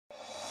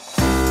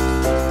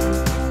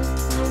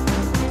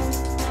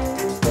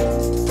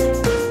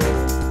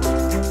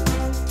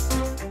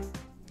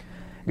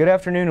Good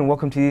afternoon and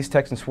welcome to the East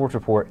Texan Sports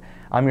Report.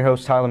 I'm your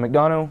host Tyler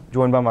McDonough,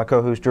 joined by my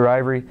co-host Drew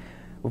Ivery.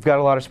 We've got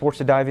a lot of sports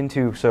to dive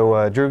into,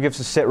 so Drew gives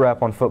us a sit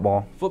rep on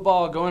football.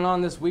 Football going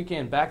on this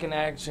weekend, back in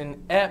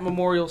action at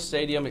Memorial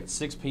Stadium at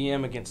 6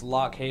 p.m. against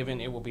Lock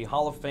Haven. It will be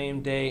Hall of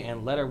Fame Day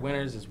and letter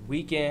winners this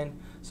weekend,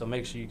 so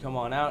make sure you come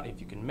on out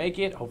if you can make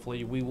it.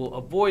 Hopefully we will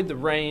avoid the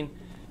rain,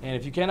 and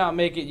if you cannot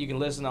make it, you can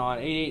listen on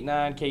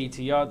 889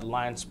 KETR, the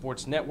Lions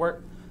Sports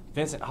Network.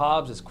 Vincent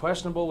Hobbs is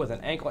questionable with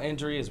an ankle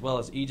injury, as well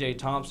as E.J.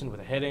 Thompson with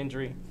a head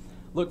injury.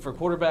 Look for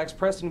quarterbacks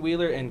Preston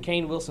Wheeler and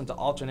Kane Wilson to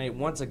alternate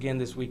once again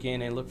this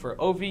weekend, and look for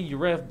Ovi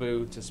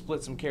Urevbu to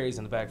split some carries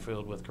in the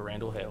backfield with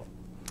Carandall Hale.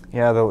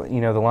 Yeah,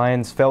 the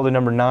Lions fell to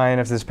number 9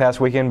 after this past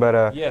weekend,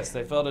 but yes,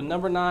 they fell to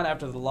number 9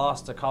 after the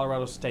loss to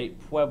Colorado State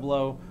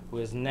Pueblo, who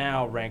is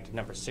now ranked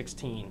number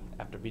 16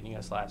 after beating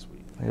us last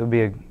week. It'll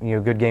be a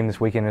good game this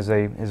weekend as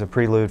a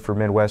prelude for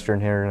Midwestern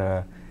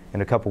here in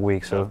a couple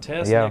weeks. So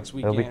next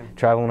weekend. They'll be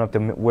traveling up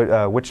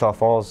to Wichita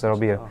Falls. That'll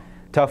be a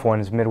tough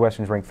one as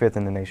Midwestern's ranked 5th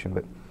in the nation.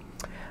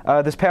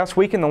 But this past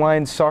weekend, the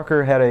Lions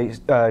soccer had a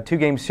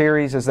 2-game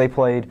series as they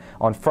played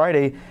on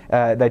Friday.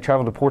 They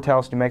traveled to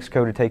Portales, New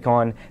Mexico to take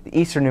on the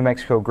Eastern New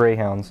Mexico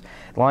Greyhounds.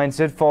 The Lions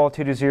did fall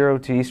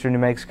 2-0 to Eastern New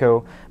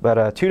Mexico,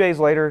 but 2 days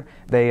later,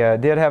 they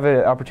did have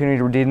an opportunity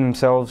to redeem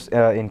themselves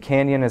in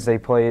Canyon as they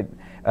played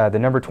the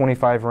number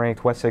 25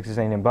 ranked West Texas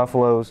A&M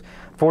Buffaloes.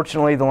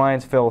 Fortunately, the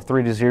Lions fell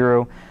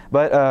 3-0,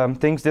 but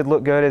things did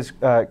look good as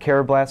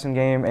Kara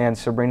Blassingame and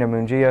Sabrina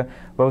Mungia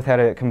both had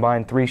a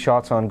combined 3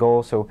 shots on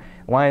goal. So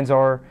Lions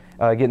are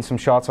getting some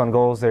shots on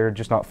goals. They're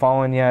just not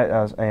falling yet,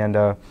 and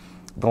the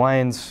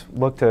Lions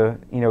look to,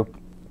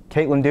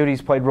 Caitlin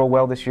Duty's played real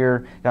well this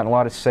year, gotten a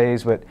lot of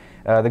saves, but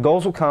the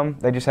goals will come.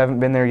 They just haven't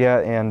been there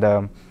yet,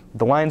 and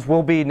the Lions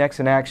will be next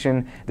in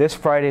action this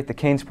Friday at the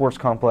Kane Sports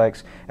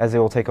Complex as they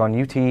will take on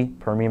UT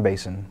Permian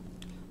Basin.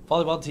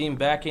 Volleyball team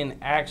back in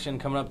action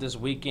coming up this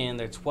weekend.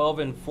 They're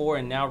 12-4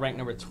 and now ranked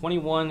number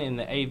 21 in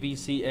the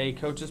AVCA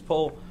coaches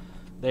poll.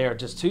 They are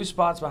just 2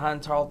 spots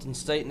behind Tarleton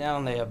State now,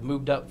 and they have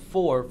moved up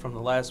 4 from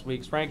the last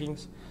week's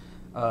rankings.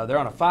 They're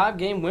on a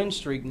 5-game win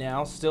streak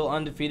now, still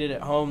undefeated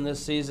at home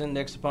this season.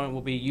 Next opponent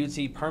will be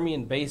UT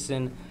Permian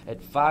Basin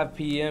at 5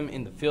 p.m.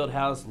 in the field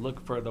house.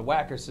 Look for the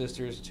Wacker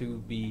sisters to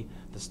be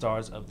the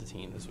stars of the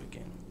team this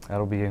weekend.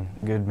 That'll be a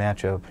good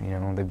matchup.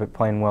 They've been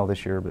playing well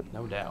this year, but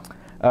no doubt.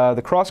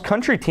 The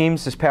cross-country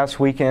teams this past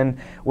weekend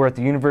were at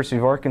the University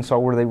of Arkansas,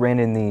 where they ran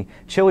in the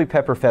Chili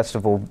Pepper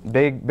Festival.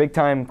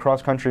 Big-time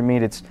cross-country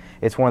meet.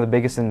 It's one of the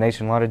biggest in the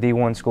nation. A lot of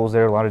D1 schools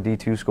there, a lot of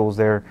D2 schools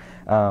there.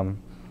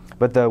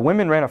 But the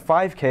women ran a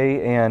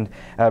 5K, and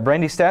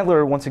Brandy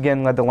Stadler once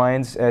again led the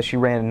Lions as she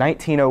ran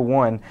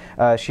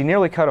 19:01. She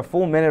nearly cut a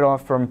full minute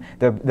off from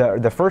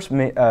the first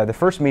meet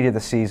of the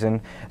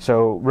season.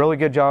 So really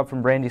good job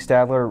from Brandy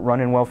Stadler,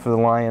 running well for the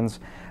Lions.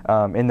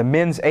 In the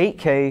men's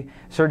 8K,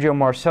 Sergio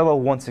Marcelo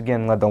once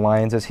again led the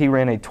Lions as he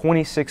ran a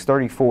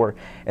 26:34,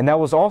 and that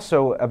was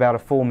also about a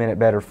full minute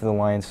better for the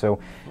Lions. So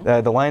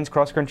the Lions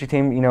cross-country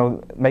team,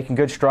 making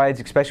good strides,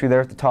 especially there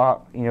at the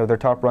top. Their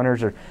top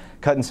runners are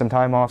cutting some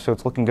time off, so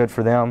it's looking good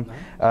for them.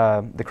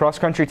 The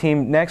cross-country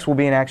team next will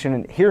be in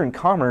action here in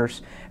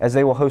Commerce as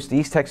they will host the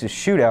East Texas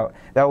Shootout.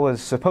 That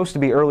was supposed to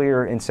be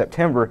earlier in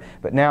September,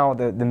 but now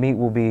the meet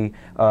will be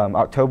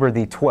October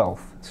the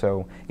 12th.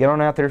 So get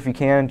on out there if you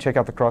can. Check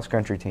out the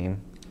cross-country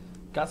team.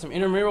 Got some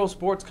intramural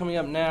sports coming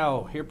up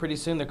now. Here pretty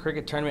soon, the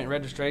cricket tournament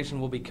registration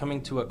will be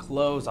coming to a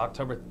close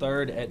October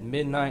 3rd at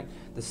midnight.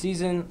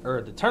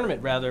 The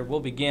tournament will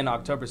begin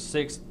October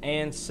 6th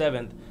and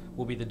 7th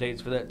will be the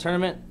dates for that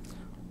tournament.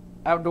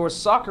 Outdoor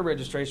soccer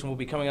registration will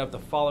be coming up the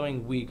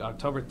following week,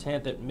 October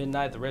 10th at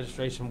midnight. The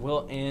registration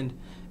will end,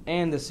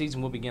 and the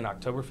season will begin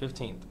October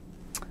 15th.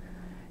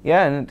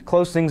 Yeah, and to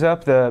close things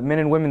up, the men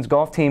and women's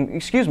golf team,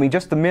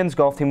 just the men's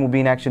golf team will be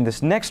in action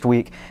this next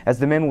week as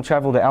the men will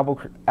travel to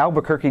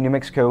Albuquerque, New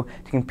Mexico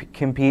to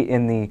compete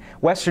in the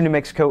Western New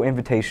Mexico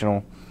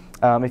Invitational.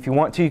 If you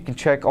want to, you can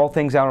check all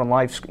things out on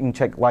live. You can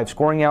check live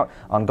scoring out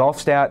on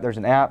GolfStat. There's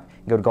an app.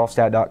 You can go to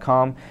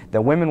golfstat.com.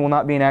 The women will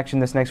not be in action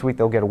this next week.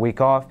 They'll get a week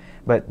off,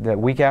 but the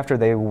week after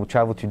they will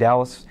travel to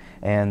Dallas,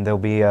 and they'll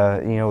be,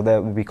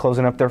 they'll be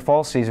closing up their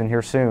fall season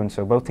here soon.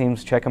 So both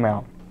teams, check them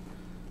out.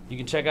 You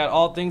can check out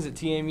all things at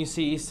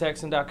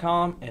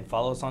tmuceasttexan.com and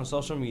follow us on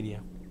social media.